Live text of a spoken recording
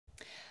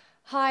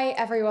Hi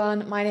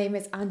everyone, my name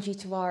is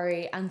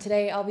Tiwari and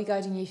today I'll be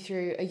guiding you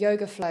through a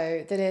yoga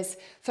flow that is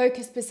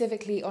focused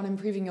specifically on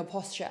improving your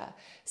posture.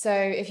 So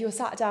if you're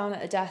sat down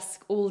at a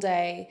desk all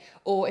day,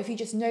 or if you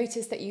just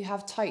notice that you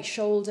have tight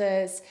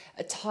shoulders,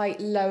 a tight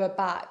lower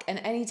back and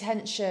any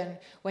tension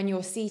when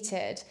you're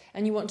seated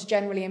and you want to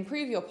generally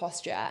improve your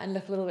posture and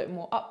look a little bit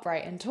more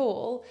upright and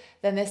tall,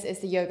 then this is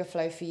the yoga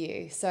flow for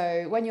you.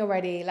 So when you're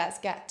ready, let's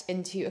get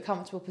into a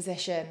comfortable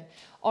position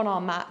on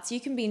our mats. You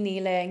can be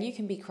kneeling, you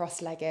can be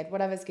cross-legged,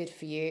 whatever's good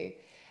for you.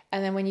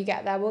 And then when you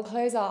get there, we'll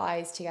close our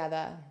eyes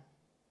together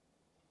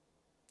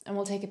and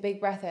we'll take a big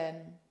breath in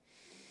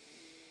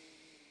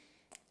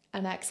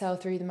and exhale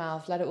through the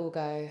mouth. Let it all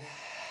go.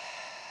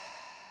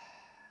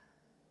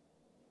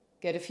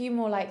 Good. A few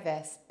more like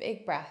this.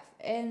 Big breath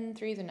in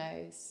through the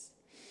nose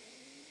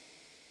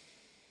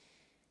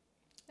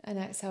and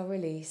exhale,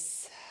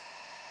 release.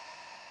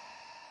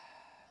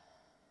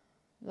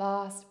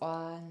 Last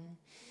one.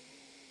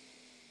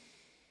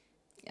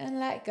 And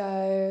let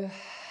go.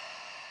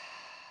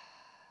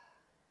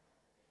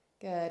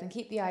 Good, and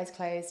keep the eyes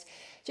closed.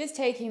 Just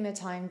taking the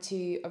time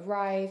to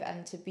arrive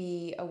and to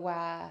be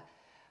aware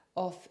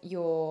of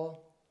your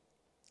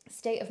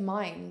state of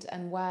mind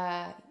and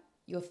where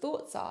your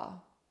thoughts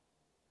are.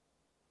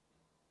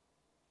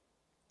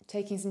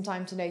 Taking some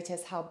time to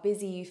notice how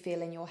busy you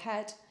feel in your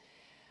head,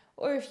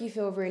 or if you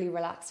feel really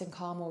relaxed and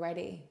calm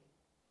already.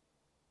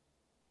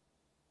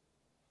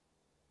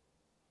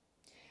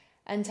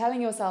 And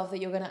telling yourself that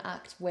you're going to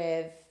act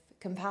with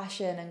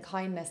compassion and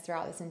kindness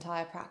throughout this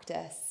entire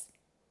practice.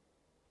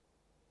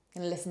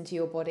 And listen to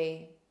your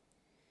body.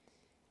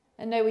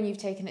 And know when you've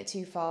taken it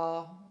too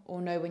far, or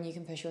know when you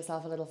can push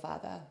yourself a little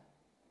further.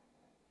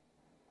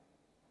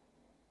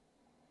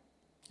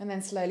 And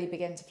then slowly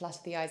begin to flutter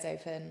the eyes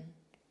open.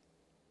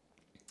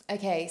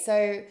 Okay,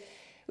 so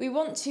we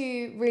want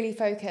to really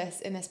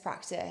focus in this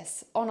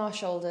practice on our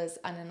shoulders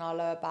and in our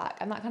lower back.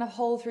 And that kind of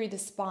hole through the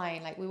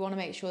spine, like we want to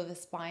make sure the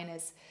spine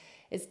is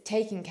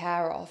taken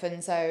care of.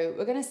 And so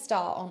we're going to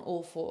start on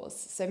all fours.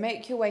 So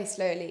make your way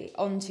slowly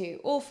onto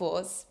all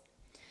fours.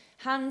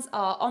 Hands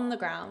are on the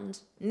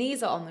ground,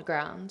 knees are on the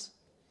ground.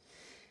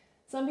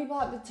 Some people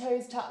have the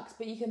toes tucked,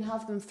 but you can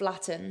have them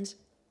flattened.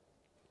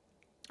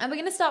 And we're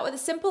going to start with a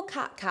simple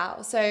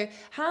cat-cow. So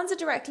hands are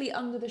directly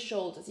under the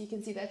shoulders. You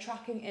can see they're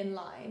tracking in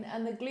line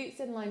and the glutes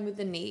in line with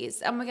the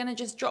knees. And we're going to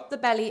just drop the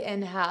belly,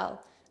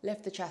 inhale,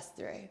 lift the chest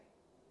through.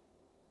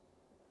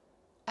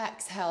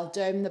 Exhale,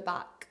 dome the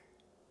back.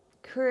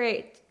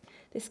 Create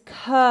this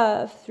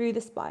curve through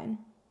the spine.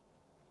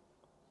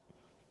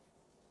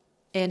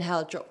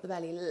 Inhale, drop the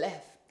belly,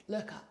 lift,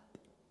 look up.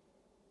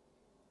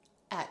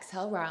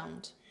 Exhale,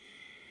 round.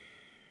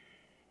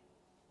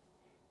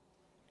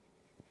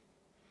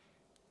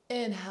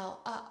 Inhale,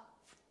 up.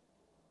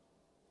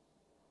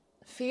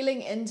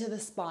 Feeling into the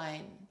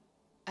spine.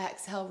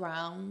 Exhale,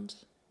 round.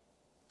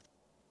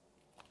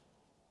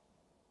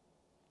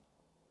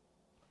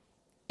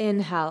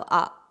 Inhale,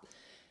 up.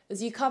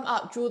 As you come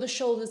up, draw the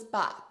shoulders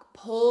back,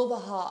 pull the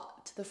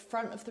heart to the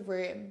front of the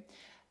room.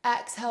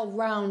 Exhale,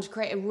 round,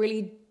 create a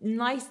really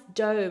nice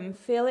dome.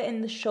 Feel it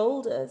in the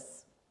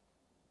shoulders.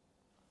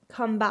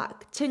 Come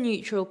back to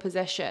neutral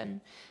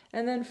position.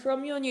 And then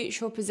from your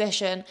neutral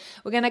position,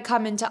 we're going to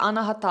come into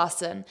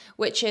Anahatasana,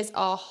 which is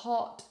our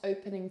heart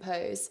opening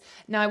pose.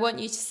 Now I want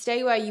you to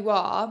stay where you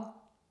are.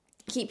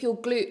 Keep your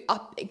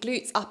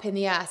glutes up in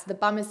the air, so the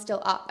bum is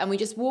still up. And we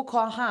just walk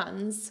our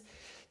hands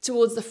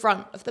towards the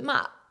front of the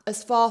mat,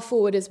 as far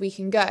forward as we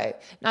can go.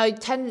 Now, the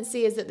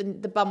tendency is that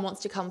the bum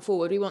wants to come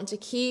forward. We want to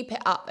keep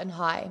it up and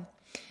high.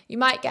 You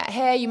might get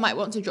here, you might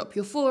want to drop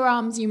your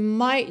forearms, you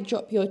might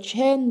drop your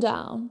chin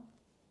down.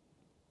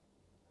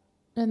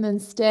 And then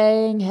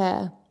staying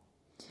here.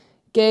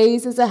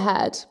 Gaze is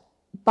ahead,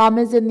 bum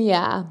is in the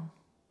air.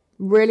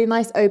 Really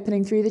nice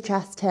opening through the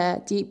chest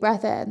here. Deep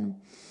breath in.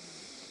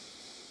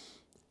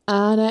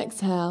 And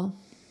exhale.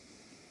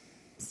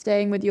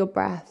 Staying with your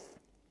breath.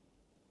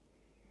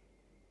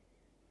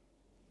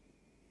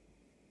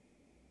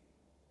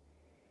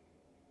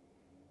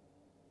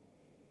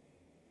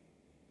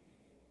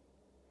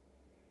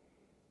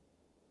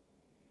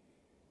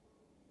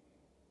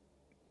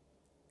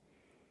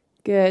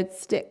 Good,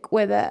 stick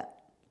with it.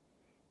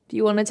 If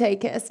you want to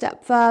take it a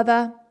step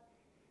further,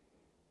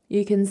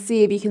 you can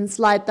see if you can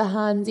slide the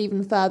hands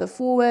even further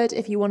forward.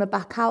 If you want to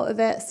back out of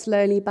it,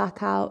 slowly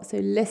back out. So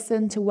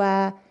listen to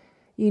where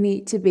you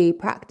need to be,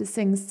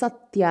 practicing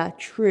satya,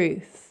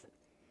 truth,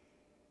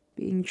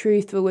 being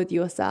truthful with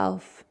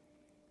yourself.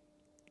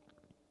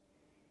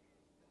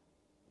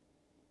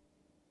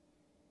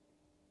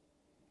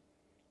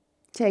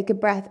 Take a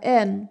breath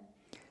in.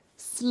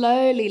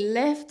 Slowly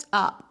lift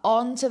up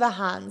onto the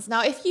hands.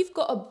 Now, if you've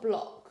got a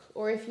block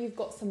or if you've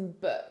got some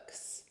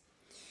books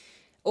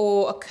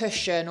or a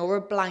cushion or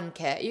a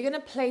blanket, you're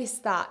going to place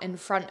that in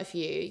front of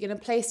you. You're going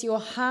to place your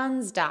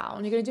hands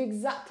down. You're going to do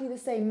exactly the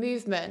same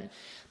movement,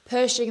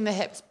 pushing the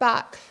hips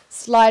back,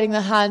 sliding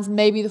the hands,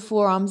 maybe the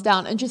forearms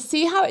down, and just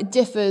see how it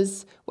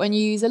differs when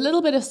you use a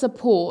little bit of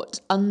support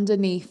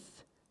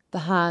underneath the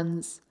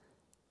hands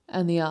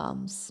and the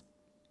arms.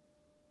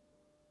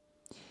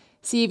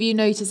 See if you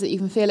notice that you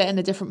can feel it in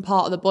a different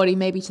part of the body,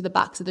 maybe to the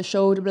backs of the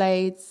shoulder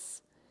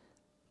blades.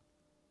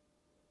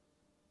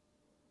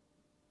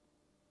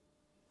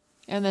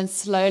 And then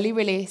slowly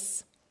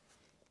release.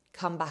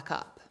 Come back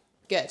up.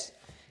 Good.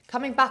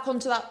 Coming back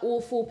onto that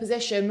all four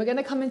position, we're going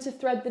to come into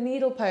thread the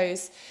needle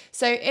pose.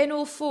 So in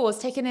all fours,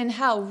 take an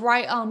inhale,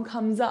 right arm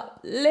comes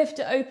up, lift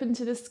it open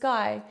to the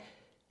sky.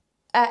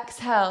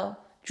 Exhale,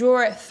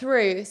 draw it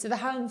through. So the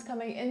hand's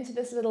coming into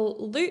this little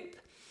loop.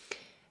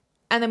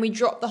 And then we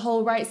drop the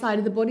whole right side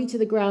of the body to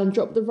the ground,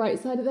 drop the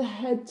right side of the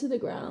head to the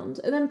ground,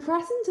 and then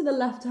press into the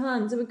left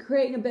hand. So we're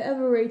creating a bit of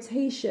a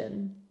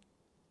rotation.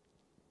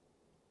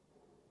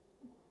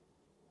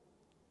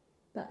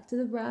 Back to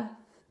the breath.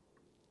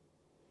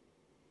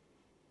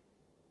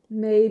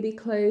 Maybe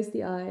close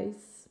the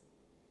eyes,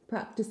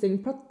 practicing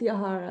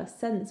pratyahara,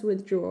 sense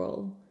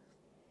withdrawal.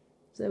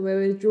 So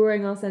we're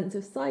withdrawing our sense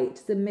of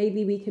sight, so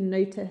maybe we can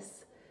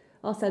notice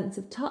our sense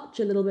of touch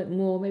a little bit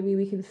more. Maybe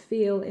we can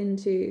feel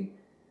into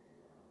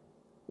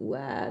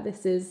where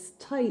this is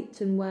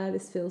tight and where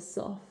this feels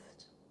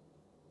soft.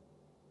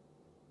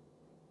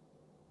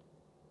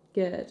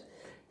 Good.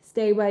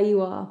 Stay where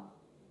you are.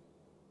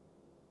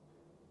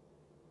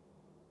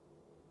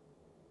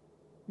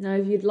 Now,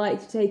 if you'd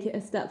like to take it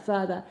a step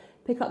further,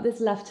 pick up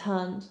this left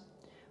hand,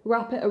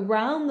 wrap it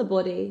around the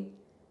body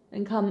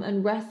and come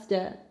and rest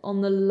it on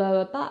the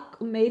lower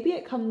back. Or maybe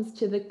it comes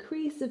to the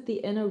crease of the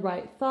inner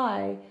right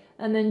thigh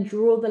and then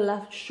draw the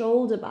left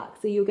shoulder back.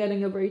 So you're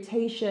getting a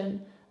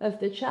rotation of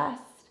the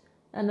chest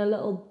and a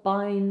little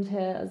bind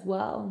here as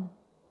well.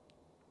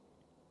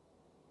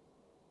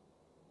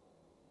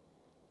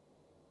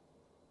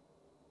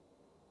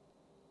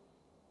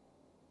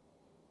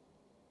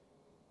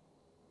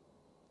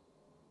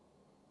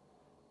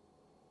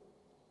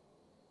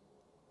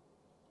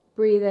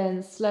 Breathe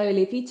in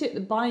slowly. If you took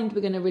the bind,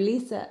 we're going to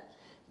release it.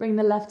 Bring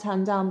the left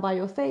hand down by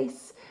your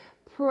face.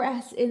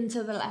 Press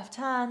into the left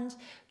hand.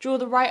 Draw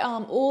the right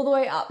arm all the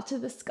way up to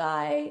the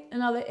sky.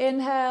 Another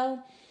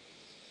inhale.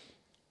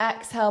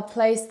 Exhale,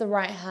 place the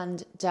right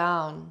hand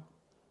down.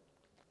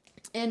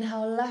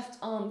 Inhale, left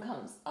arm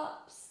comes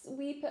up.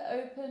 Sweep it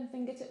open,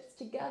 fingertips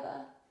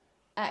together.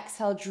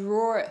 Exhale,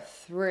 draw it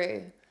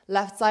through.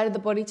 Left side of the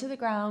body to the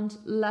ground.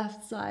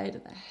 Left side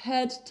of the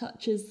head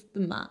touches the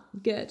mat.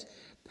 Good.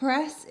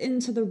 Press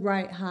into the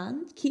right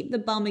hand. Keep the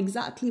bum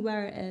exactly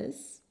where it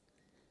is.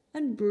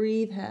 And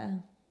breathe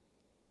here.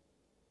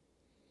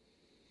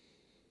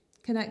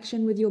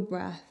 Connection with your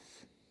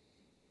breath.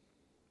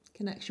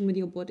 Connection with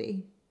your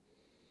body.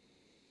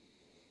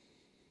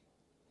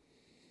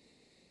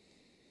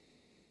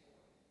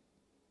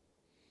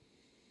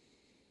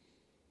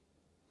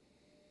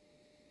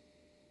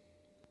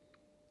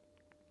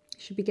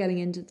 Should be getting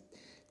into the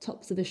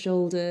tops of the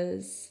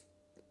shoulders,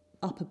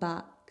 upper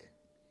back.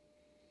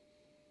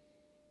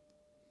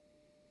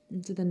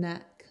 Into the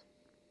neck.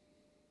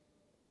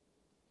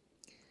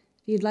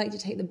 If you'd like to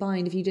take the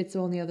bind, if you did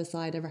so on the other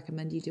side, I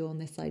recommend you do on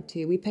this side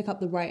too. We pick up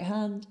the right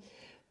hand,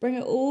 bring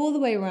it all the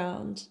way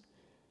around,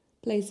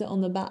 place it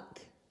on the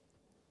back,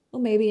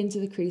 or maybe into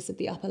the crease of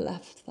the upper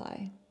left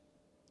thigh.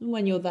 And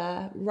when you're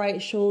there,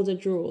 right shoulder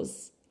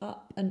draws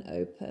up and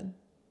open.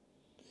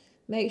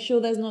 Make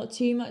sure there's not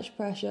too much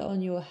pressure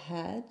on your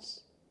head.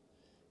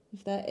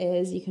 If there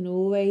is, you can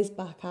always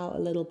back out a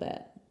little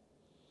bit.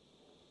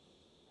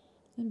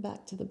 And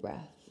back to the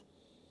breath.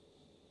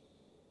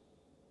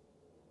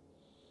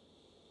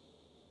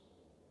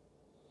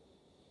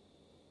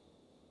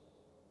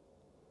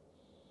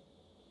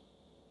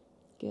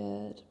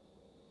 Good.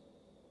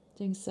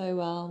 Doing so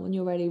well. When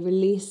you're ready,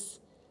 release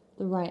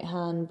the right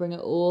hand, bring it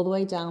all the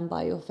way down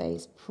by your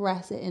face,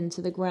 press it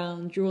into the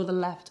ground, draw the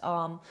left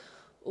arm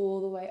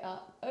all the way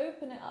up,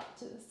 open it up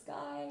to the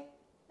sky,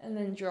 and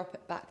then drop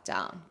it back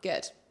down.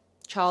 Good.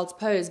 Child's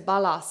pose,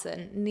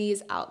 balasana,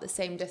 knees out the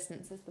same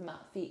distance as the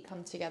mat, feet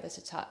come together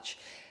to touch.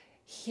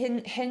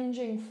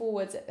 Hinging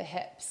forwards at the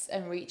hips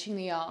and reaching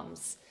the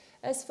arms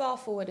as far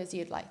forward as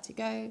you'd like to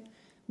go.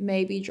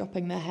 Maybe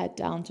dropping the head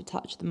down to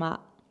touch the mat.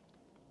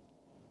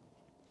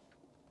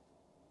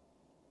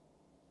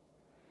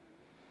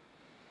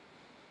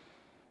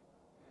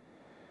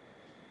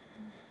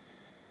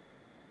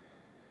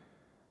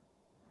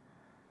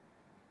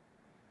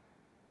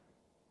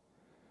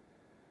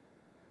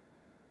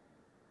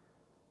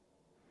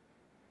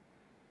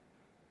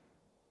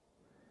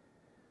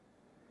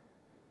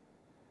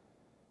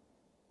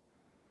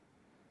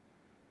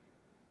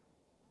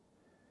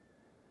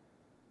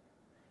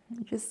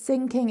 Just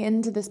sinking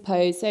into this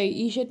pose. So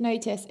you should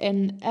notice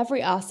in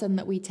every asana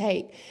that we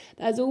take,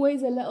 there's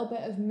always a little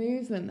bit of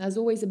movement. There's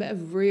always a bit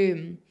of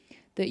room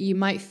that you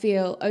might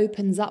feel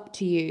opens up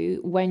to you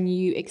when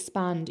you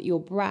expand your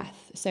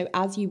breath. So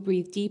as you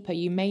breathe deeper,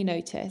 you may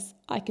notice,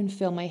 I can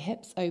feel my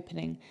hips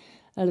opening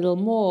a little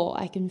more.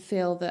 I can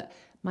feel that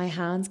my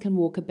hands can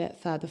walk a bit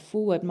further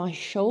forward. My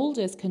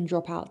shoulders can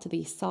drop out to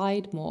the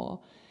side more.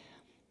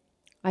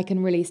 I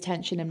can release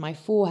tension in my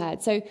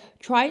forehead. So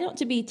try not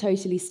to be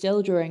totally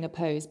still during a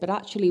pose, but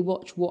actually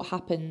watch what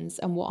happens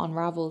and what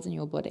unravels in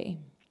your body.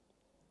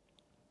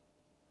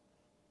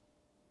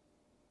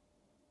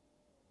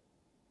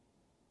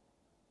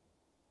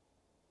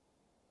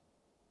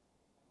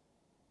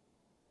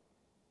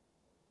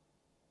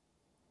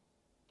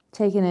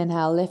 Take an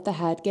inhale, lift the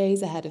head,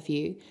 gaze ahead of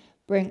you.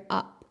 Bring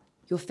up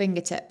your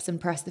fingertips and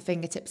press the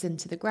fingertips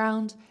into the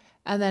ground.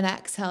 And then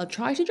exhale,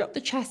 try to drop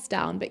the chest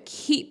down, but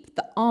keep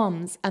the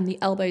arms and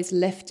the elbows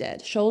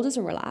lifted. Shoulders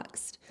are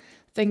relaxed.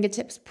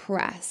 Fingertips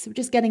press. We're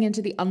just getting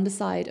into the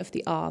underside of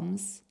the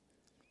arms.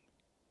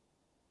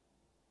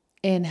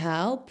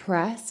 Inhale,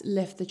 press,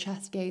 lift the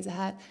chest, gaze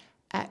ahead.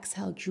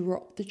 Exhale,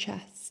 drop the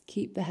chest.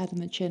 Keep the head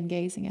and the chin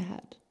gazing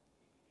ahead.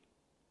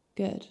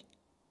 Good.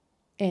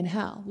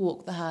 Inhale,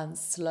 walk the hands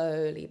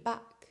slowly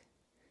back,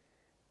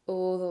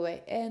 all the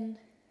way in.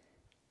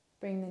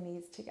 Bring the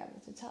knees together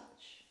to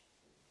touch.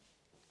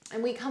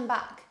 And we come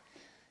back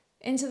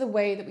into the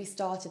way that we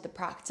started the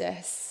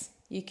practice.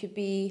 You could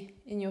be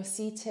in your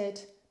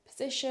seated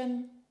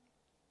position.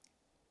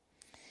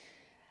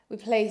 We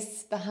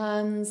place the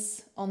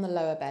hands on the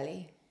lower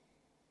belly.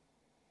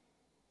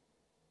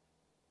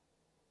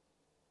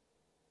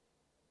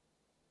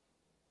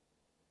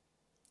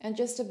 And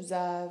just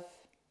observe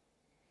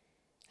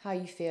how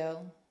you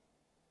feel.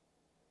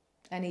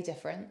 Any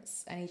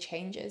difference, any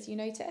changes you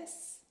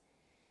notice.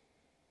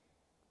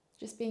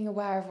 Just being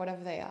aware of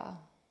whatever they are.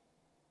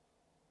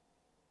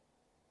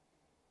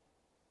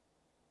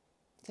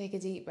 Take a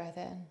deep breath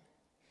in.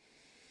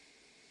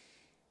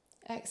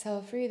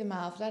 Exhale through the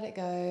mouth, let it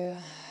go.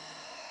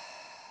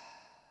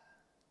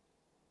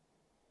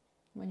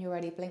 When you're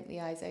ready, blink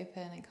the eyes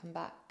open and come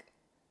back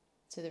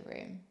to the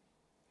room.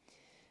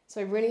 So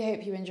I really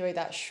hope you enjoyed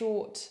that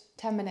short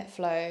 10-minute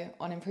flow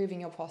on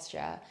improving your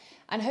posture.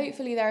 And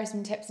hopefully there are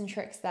some tips and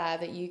tricks there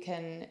that you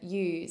can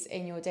use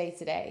in your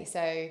day-to-day.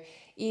 So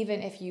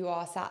even if you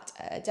are sat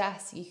at a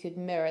desk, you could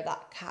mirror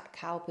that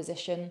cat-cow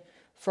position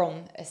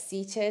from a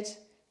seated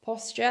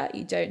posture.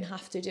 You don't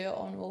have to do it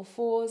on all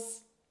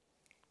fours.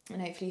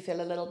 And hopefully you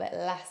feel a little bit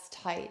less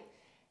tight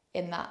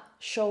in that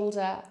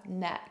shoulder,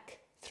 neck,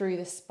 through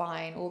the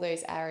spine, all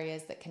those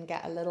areas that can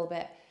get a little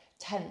bit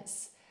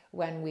tense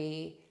when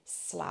we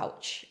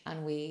slouch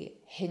and we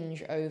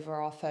hinge over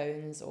our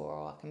phones or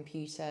our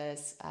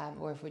computers,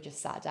 or if we're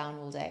just sat down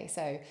all day.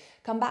 So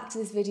come back to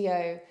this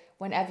video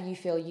whenever you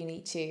feel you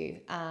need to,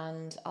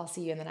 and I'll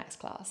see you in the next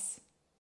class.